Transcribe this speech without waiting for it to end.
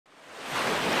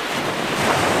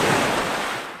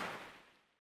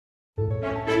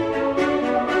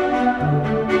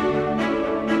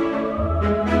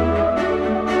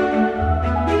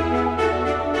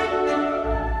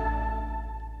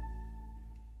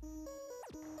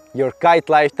Your kite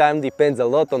lifetime depends a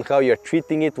lot on how you're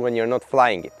treating it when you're not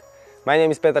flying it. My name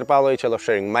is Petar Pavlovic. I love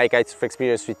sharing my kite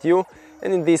experience with you,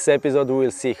 and in this episode we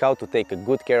will see how to take a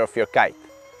good care of your kite.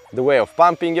 The way of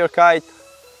pumping your kite,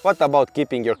 what about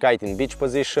keeping your kite in beach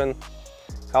position,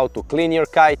 how to clean your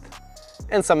kite,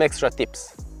 and some extra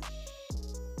tips.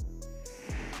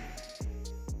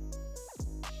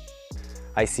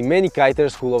 I see many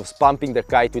kiters who love pumping the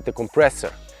kite with a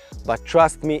compressor, but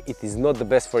trust me, it is not the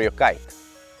best for your kite.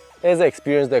 As I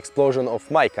experienced the explosion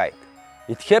of my kite.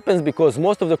 It happens because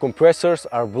most of the compressors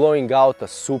are blowing out a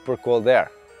super cold air.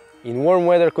 In warm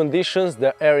weather conditions,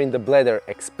 the air in the bladder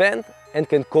expands and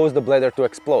can cause the bladder to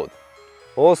explode.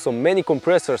 Also, many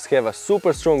compressors have a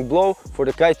super strong blow for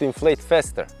the kite to inflate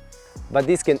faster, but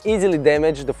this can easily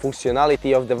damage the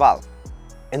functionality of the valve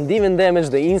and even damage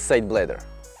the inside bladder.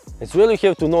 As well, you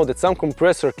have to know that some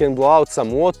compressor can blow out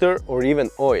some water or even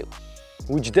oil,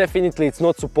 which definitely it's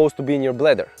not supposed to be in your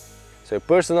bladder. So I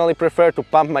personally prefer to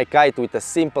pump my kite with a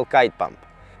simple kite pump,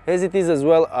 as it is as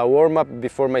well a warm-up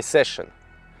before my session.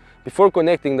 Before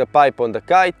connecting the pipe on the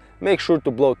kite, make sure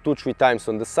to blow 2-3 times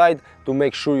on the side to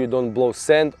make sure you don't blow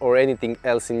sand or anything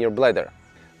else in your bladder.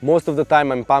 Most of the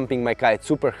time I'm pumping my kite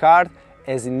super hard,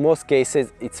 as in most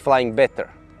cases it's flying better.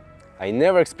 I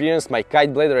never experienced my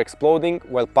kite bladder exploding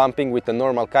while pumping with a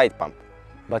normal kite pump.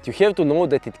 But you have to know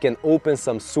that it can open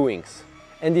some sewings,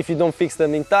 and if you don't fix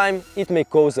them in time, it may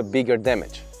cause a bigger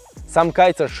damage. Some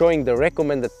kites are showing the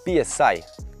recommended PSI.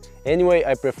 Anyway,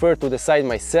 I prefer to decide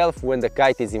myself when the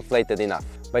kite is inflated enough,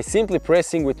 by simply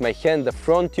pressing with my hand the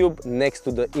front tube next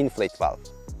to the inflate valve.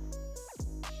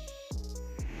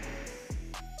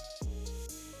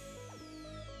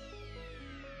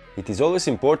 It is always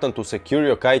important to secure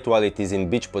your kite while it is in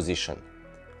beach position.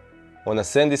 On a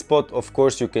sandy spot, of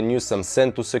course, you can use some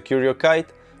sand to secure your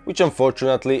kite, which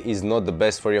unfortunately is not the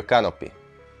best for your canopy.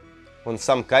 On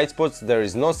some kite spots there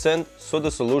is no sand, so the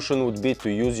solution would be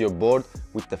to use your board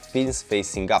with the fins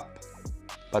facing up.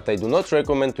 But I do not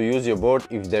recommend to use your board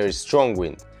if there is strong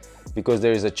wind, because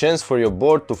there is a chance for your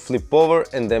board to flip over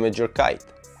and damage your kite.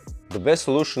 The best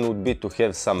solution would be to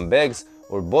have some bags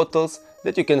or bottles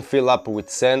that you can fill up with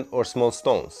sand or small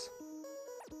stones.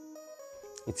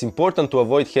 It's important to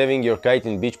avoid having your kite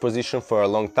in beach position for a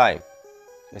long time.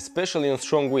 Especially on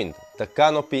strong wind, the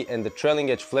canopy and the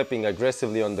trailing edge flapping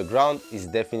aggressively on the ground is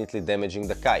definitely damaging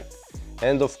the kite.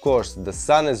 And of course, the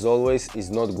sun as always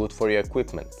is not good for your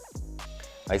equipment.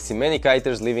 I see many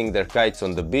kiters leaving their kites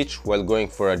on the beach while going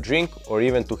for a drink or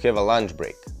even to have a lunch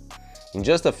break. In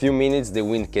just a few minutes the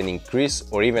wind can increase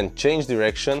or even change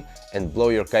direction and blow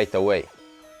your kite away.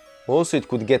 Also, it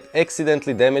could get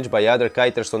accidentally damaged by other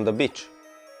kiters on the beach.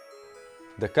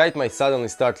 The kite might suddenly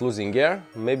start losing air,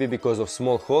 maybe because of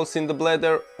small holes in the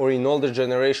bladder or in older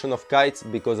generation of kites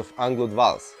because of unglued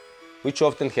valves, which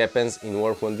often happens in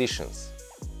warm conditions.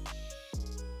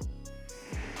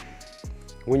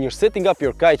 When you're setting up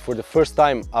your kite for the first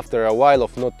time after a while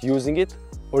of not using it,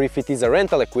 or if it is a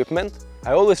rental equipment,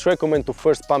 I always recommend to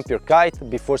first pump your kite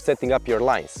before setting up your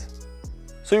lines.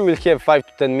 So you will have 5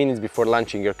 to 10 minutes before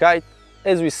launching your kite.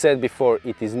 As we said before,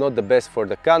 it is not the best for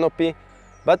the canopy,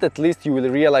 but at least you will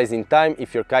realize in time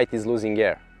if your kite is losing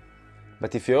air.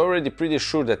 But if you're already pretty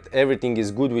sure that everything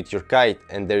is good with your kite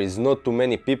and there is not too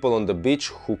many people on the beach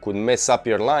who could mess up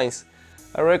your lines,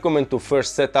 I recommend to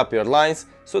first set up your lines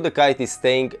so the kite is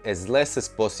staying as less as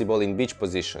possible in beach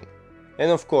position. And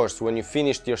of course, when you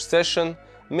finished your session,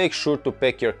 make sure to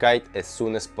pack your kite as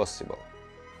soon as possible.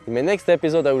 In my next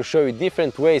episode I will show you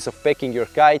different ways of packing your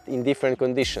kite in different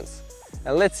conditions.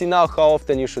 And let's see now how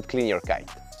often you should clean your kite.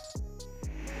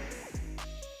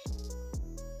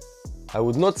 I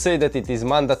would not say that it is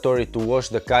mandatory to wash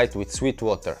the kite with sweet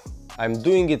water. I'm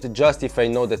doing it just if I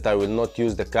know that I will not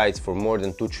use the kites for more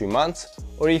than 2-3 months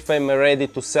or if I'm ready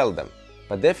to sell them.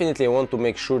 But definitely I want to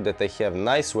make sure that I have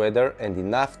nice weather and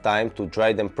enough time to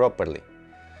dry them properly.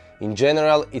 In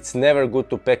general, it's never good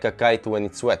to pack a kite when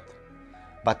it's wet.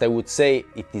 But I would say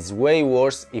it is way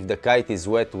worse if the kite is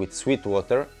wet with sweet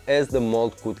water, as the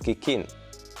mold could kick in.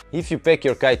 If you pack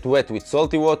your kite wet with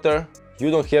salty water, you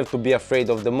don't have to be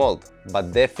afraid of the mold,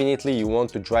 but definitely you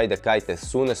want to dry the kite as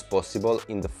soon as possible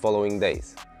in the following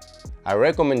days. I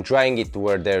recommend drying it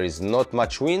where there is not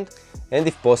much wind and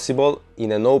if possible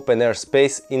in an open air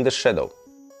space in the shadow.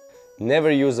 Never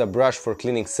use a brush for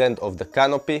cleaning sand off the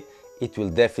canopy, it will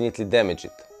definitely damage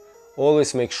it.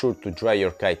 Always make sure to dry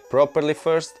your kite properly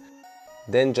first,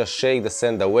 then just shake the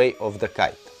sand away off the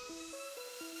kite.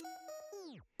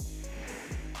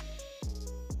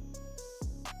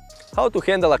 How to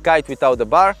handle a kite without a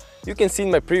bar, you can see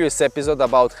in my previous episode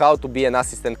about how to be an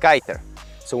assistant kiter.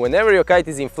 So whenever your kite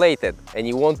is inflated and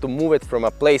you want to move it from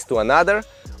a place to another,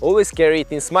 always carry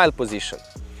it in smile position.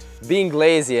 Being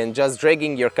lazy and just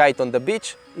dragging your kite on the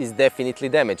beach is definitely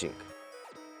damaging.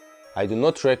 I do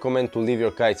not recommend to leave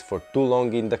your kites for too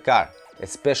long in the car,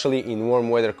 especially in warm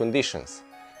weather conditions,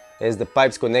 as the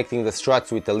pipes connecting the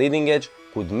struts with the leading edge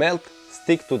could melt,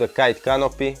 stick to the kite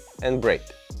canopy and break.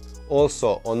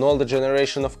 Also, on older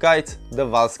generation of kites, the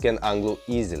valves can unglue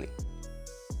easily.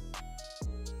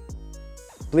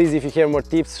 Please, if you have more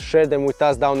tips, share them with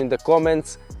us down in the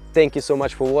comments. Thank you so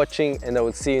much for watching, and I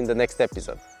will see you in the next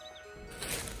episode.